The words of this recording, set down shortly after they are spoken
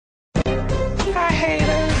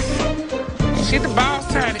haters. She the boss,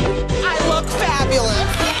 honey. I look fabulous.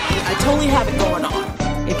 I totally have it going on.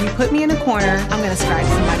 If you put me in a corner, I'm gonna scratch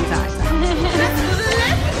somebody's eyes out.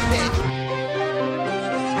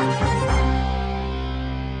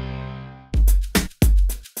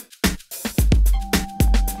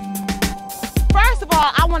 First of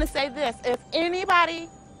all, I want to say this. If anybody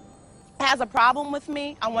has a problem with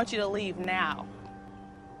me, I want you to leave now.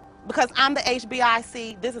 Because I'm the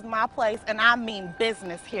HBIC, this is my place, and I mean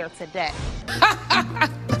business here today.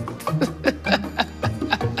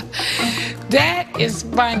 That is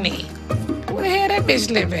funny. Where the hell that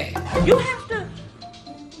bitch live at? You have to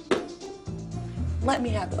let me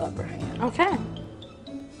have the upper hand. Okay.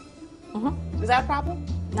 Is that a problem?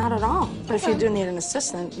 Not at all. But if you do need an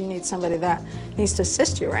assistant, you need somebody that needs to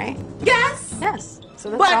assist you, right? Yes. Yes. So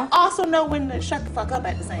that's But all. also know when to shut the fuck up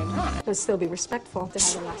at the same time. But still be respectful to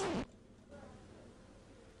have the last name.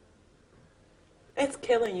 It's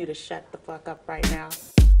killing you to shut the fuck up right now.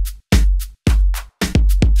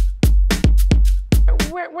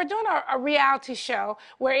 We're doing a reality show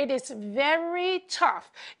where it is very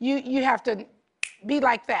tough. You have to be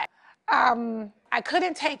like that. I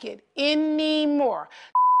couldn't take it anymore.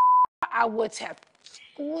 I would have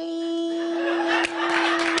squeezed.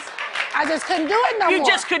 I just couldn't do it no more. You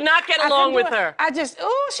just could not get along with her. I just,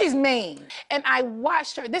 oh, she's mean. And I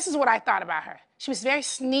watched her. This is what I thought about her. She was very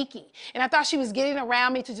sneaky. And I thought she was getting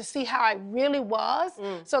around me to just see how I really was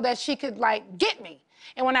so that she could, like, get me.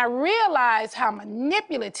 And when I realized how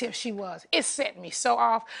manipulative she was, it set me so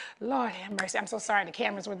off. Lord have mercy. I'm so sorry the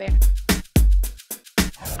cameras were there.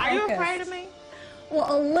 Are you afraid of me?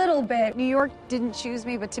 Well, a little bit. New York didn't choose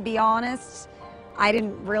me, but to be honest, I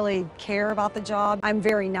didn't really care about the job. I'm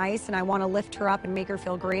very nice, and I want to lift her up and make her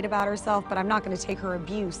feel great about herself, but I'm not going to take her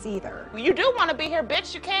abuse either. You do want to be here,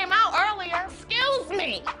 bitch. You came out earlier. Excuse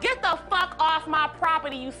me. Get the fuck off my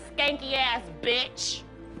property, you skanky ass bitch.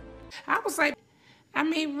 I was like, I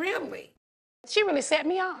mean, really? She really set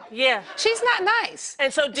me off. Yeah. She's not nice.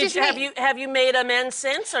 And so have you made amends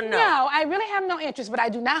since or no? No, I really have no interest, but I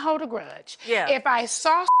do not hold a grudge. Yeah. If I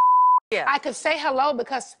saw I could say hello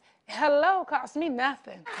because hello cost me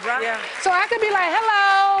nothing. Right. Yeah. So I could be like,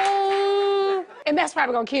 hello. And that's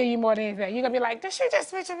probably gonna kill you more than anything. You're gonna be like, did she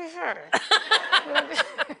just switch up his shirt?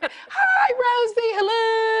 Hi, Rosie,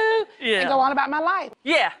 hello. Yeah. And go on about my life.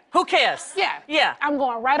 Yeah. Who cares? Yeah. Yeah. I'm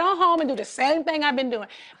going right on home and do the same thing I've been doing.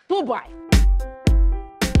 Boo-bye.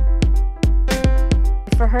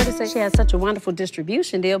 For her to say she has such a wonderful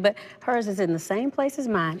distribution deal, but hers is in the same place as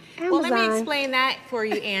mine, Amazon. Well, let me explain that for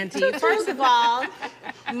you, Andy. First of all,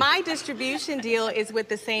 my distribution deal is with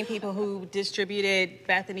the same people who distributed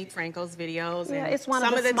Bethany Frankel's videos. Yeah, and it's one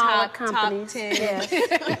some of the smaller companies. Top 10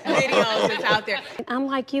 videos that's out there. I'm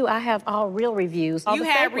like you, I have all real reviews. You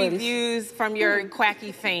have reviews from your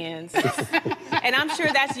quacky fans. And I'm sure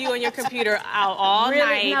that's you on your computer out all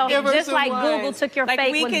night. No, just like Google took your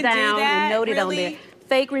fake ones down and noted on there.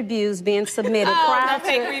 Fake reviews being submitted prior to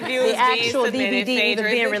the actual DVD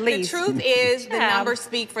being released. The truth is the numbers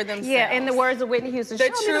speak for themselves. Yeah, in the words of Whitney Houston. The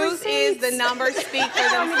truth is the numbers speak for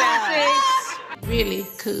themselves. Really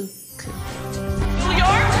cool. New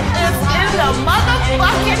York is in the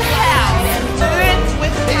motherfucking house.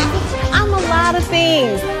 With this. I'm a lot of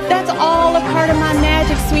things. That's all a part of my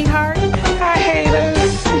magic, sweetheart.